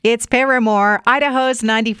It's Paramore, Idaho's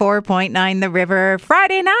 94.9 The River,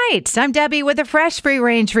 Friday night. I'm Debbie with a fresh free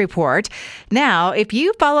range report. Now, if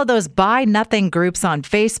you follow those Buy Nothing groups on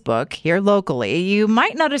Facebook here locally, you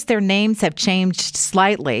might notice their names have changed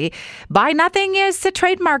slightly. Buy Nothing is a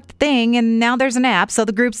trademarked thing, and now there's an app, so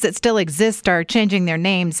the groups that still exist are changing their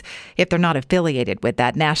names if they're not affiliated with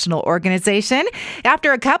that national organization.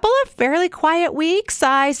 After a couple of fairly quiet weeks,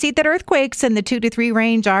 I see that earthquakes in the 2 to 3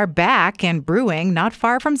 range are back and brewing not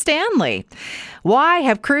far from Stanley. Why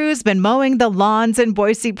have crews been mowing the lawns in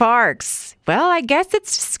Boise parks? Well, I guess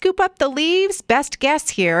it's to scoop up the leaves. Best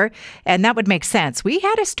guess here. And that would make sense. We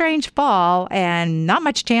had a strange fall and not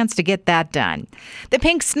much chance to get that done. The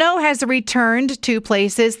pink snow has returned to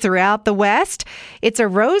places throughout the West. It's a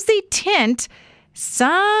rosy tint.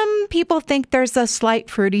 Some people think there's a slight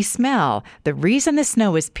fruity smell. The reason the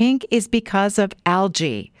snow is pink is because of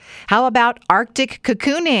algae. How about Arctic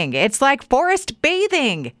cocooning? It's like forest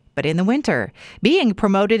bathing, but in the winter. Being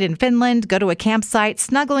promoted in Finland, go to a campsite,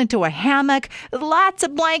 snuggle into a hammock, lots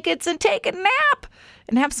of blankets, and take a nap.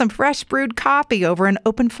 And have some fresh brewed coffee over an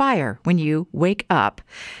open fire when you wake up.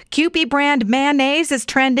 Kewpie brand mayonnaise is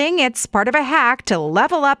trending. It's part of a hack to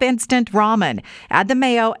level up instant ramen. Add the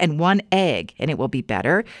mayo and 1 egg, and it will be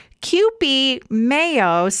better. Kewpie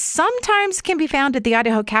mayo sometimes can be found at the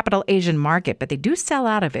Idaho Capital Asian Market, but they do sell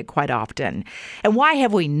out of it quite often. And why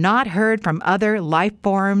have we not heard from other life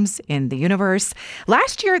forms in the universe?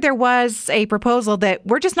 Last year, there was a proposal that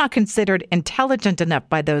we're just not considered intelligent enough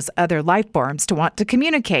by those other life forms to want to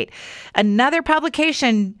communicate. Another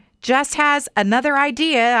publication just has another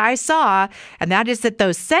idea I saw, and that is that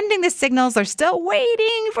those sending the signals are still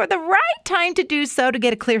waiting for the right time to do so to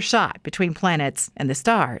get a clear shot between planets and the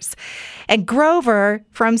stars. And Grover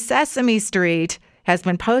from Sesame Street has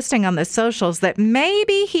been posting on the socials that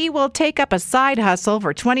maybe he will take up a side hustle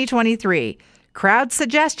for 2023. Crowd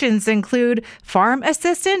suggestions include farm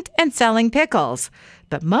assistant and selling pickles.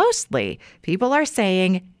 But mostly, people are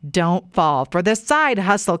saying don't fall for the side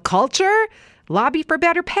hustle culture. Lobby for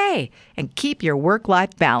better pay, and keep your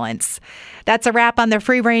work-life balance. That's a wrap on the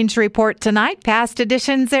Free Range Report tonight. Past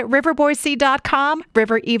editions at riverboise.com,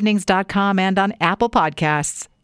 riverevenings.com, and on Apple Podcasts.